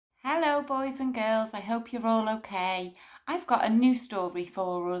Hello boys and girls, I hope you're all okay. I've got a new story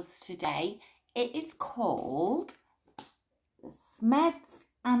for us today. It is called The Smeds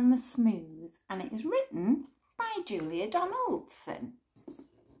and the Smoos and it is written by Julia Donaldson.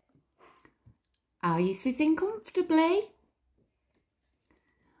 Are you sitting comfortably?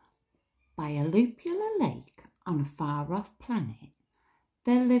 By a loop-ular lake on a far-off planet,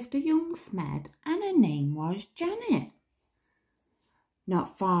 there lived a young Smed and her name was Janet.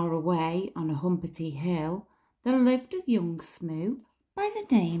 Not far away on a humpety hill, there lived a young Smoo by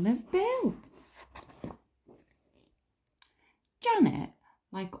the name of Bill. Janet,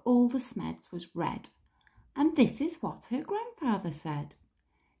 like all the Smeds, was red, and this is what her grandfather said.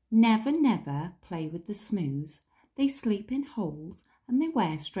 Never, never play with the Smoos. They sleep in holes and they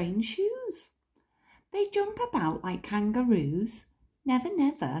wear strange shoes. They jump about like kangaroos. Never,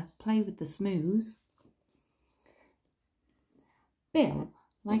 never play with the Smoos. Bill,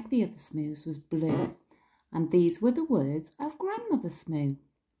 like the other Smoos, was blue, and these were the words of Grandmother Smoo.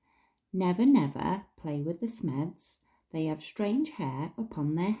 Never, never play with the Smeds. They have strange hair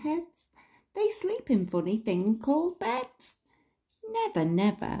upon their heads. They sleep in funny things called beds. Never,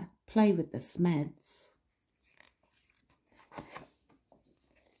 never play with the Smeds.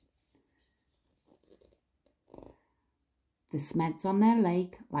 The Smeds on their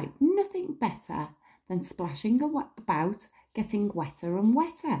lake liked nothing better than splashing about, getting wetter and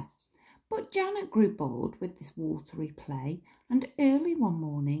wetter. But Janet grew bored with this watery play, and early one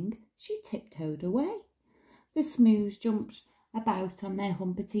morning she tiptoed away. The Smoos jumped about on their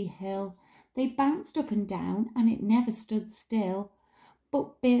humpety hill. They bounced up and down, and it never stood still.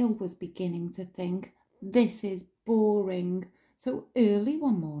 But Bill was beginning to think, this is boring. So early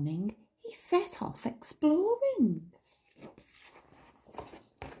one morning he set off exploring.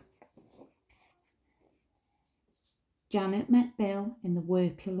 Janet met Bill in the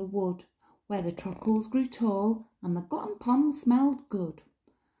Wirpular wood, where the trockles grew tall and the cotton palms smelled good.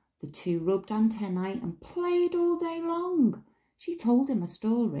 The two rubbed antennae and played all day long. She told him a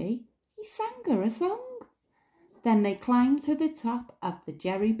story, he sang her a song. Then they climbed to the top of the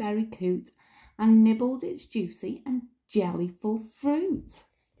jerryberry coot and nibbled its juicy and jellyful fruit.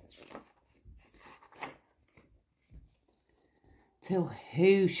 Till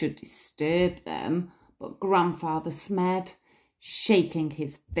who should disturb them but Grandfather Smed, shaking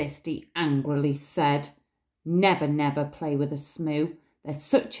his fist, he angrily said, Never, never play with a Smoo. They're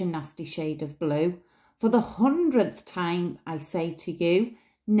such a nasty shade of blue. For the 100th time I say to you,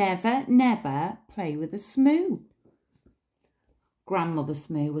 never, never play with a Smoo. Grandmother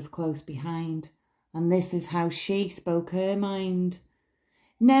Smoo was close behind, and this is how she spoke her mind.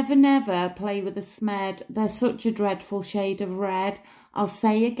 Never, never play with a Smed. They're such a dreadful shade of red. I'll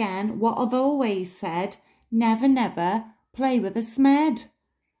say again what I've always said. Never, never play with a Smed.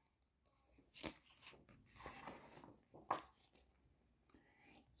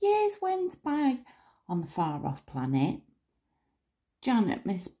 Years went by on the far-off planet. Janet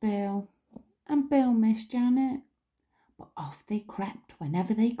missed Bill, and Bill missed Janet. But off they crept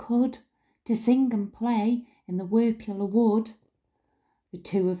whenever they could to sing and play in the Wirpular wood. The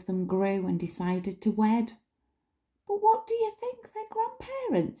two of them grew and decided to wed. But what do you think their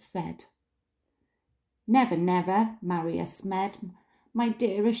grandparents said? Never, never marry a Smed. My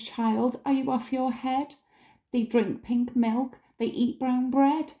dearest child, are you off your head? They drink pink milk, they eat brown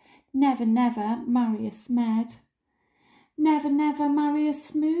bread. Never, never marry a Smed. Never, never marry a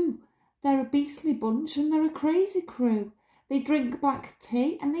Smoo. They're a beastly bunch and they're a crazy crew. They drink black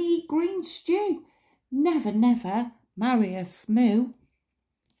tea and they eat green stew. Never, never marry a Smoo.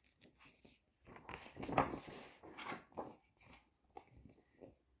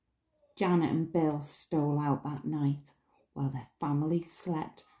 Janet and Bill stole out that night while their family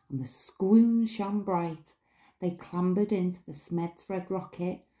slept and the squoon shone bright. They clambered into the Smed's red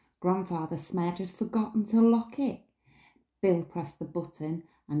rocket. Grandfather Smed had forgotten to lock it. Bill pressed the button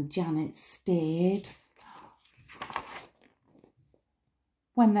and Janet steered.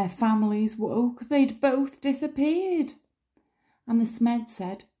 When their families woke, they'd both disappeared. And the Smed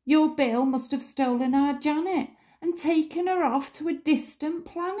said, Your Bill must have stolen our Janet and taken her off to a distant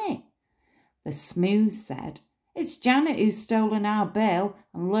planet. The Smoos said, It's Janet who's stolen our Bill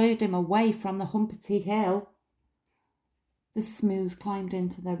and lured him away from the humpety hill. The Smoos climbed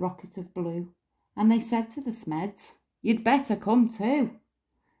into their rocket of blue, and they said to the Smeds, You'd better come too.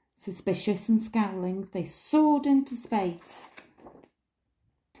 Suspicious and scowling, they soared into space,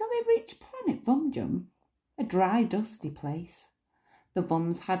 till they reached planet Vumjum, a dry, dusty place. The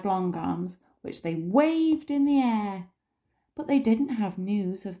Vums had long arms, which they waved in the air, but they didn't have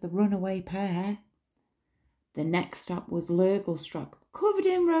news of the runaway pair. The next stop was Lurgelstruck, covered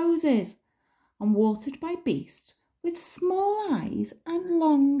in roses and watered by beasts with small eyes and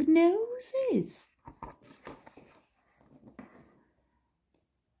long noses.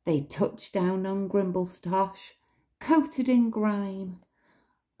 They touched down on Grimblestosh, coated in grime,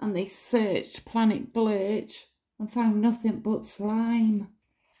 and they searched Planet Blurch and found nothing but slime.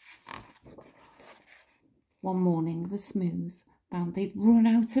 One morning the Smoos found they'd run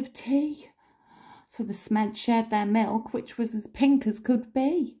out of tea, so the Smeds shared their milk, which was as pink as could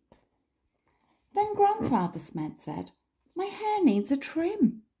be. Then Grandfather Smed said, "My hair needs a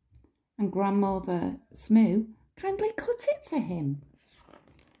trim," and Grandmother Smoo kindly cut it for him.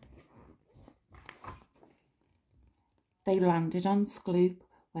 They landed on Skloop,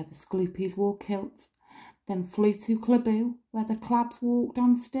 where the Skloopies wore kilts, then flew to Klaboo, where the Clabs walked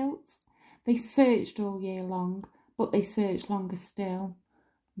on stilts. They searched all year long, but they searched longer still.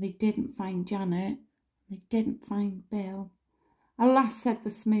 They didn't find Janet, they didn't find Bill. "Alas," said the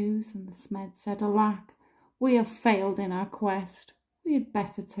Smoos, and the Smeds said, "Alack, we have failed in our quest, we had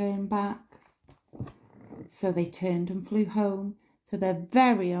better turn back." So they turned and flew home to their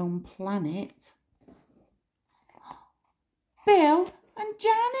very own planet. Bill and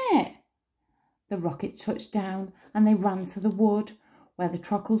Janet! The rocket touched down and they ran to the wood where the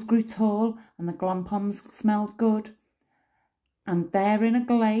trockles grew tall and the glompons smelled good. And there in a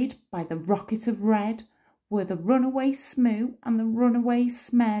glade by the rocket of red were the runaway Smoo and the runaway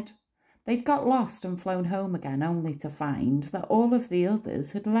Smed. They'd got lost and flown home again only to find that all of the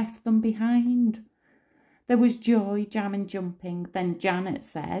others had left them behind. There was joy, jam and jumping. Then Janet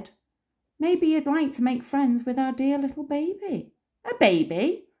said, "Maybe you'd like to make friends with our dear little baby." "A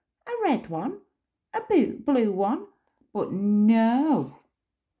baby? A red one? A blue one?" But no.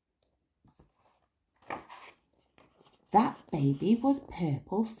 That baby was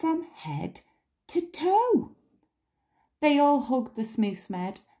purple from head to toe. They all hugged the Smoo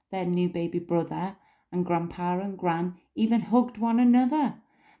Smed, their new baby brother, and Grandpa and Gran even hugged one another.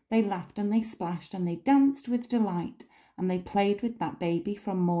 They laughed and they splashed and they danced with delight, and they played with that baby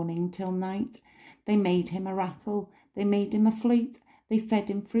from morning till night. They made him a rattle, they made him a flute, they fed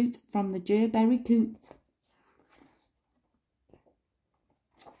him fruit from the gerberry coot.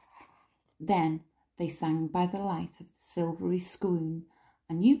 Then they sang by the light of the silvery scoon,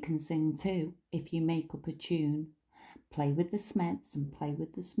 and you can sing too if you make up a tune. Play with the Smeds and play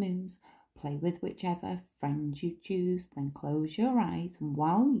with the Smoos, play with whichever friends you choose, then close your eyes and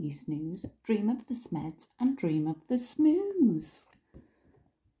while you snooze, dream of the Smeds and dream of the Smoos.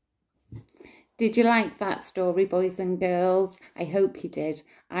 Did you like that story, boys and girls? I hope you did.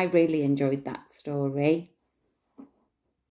 I really enjoyed that story.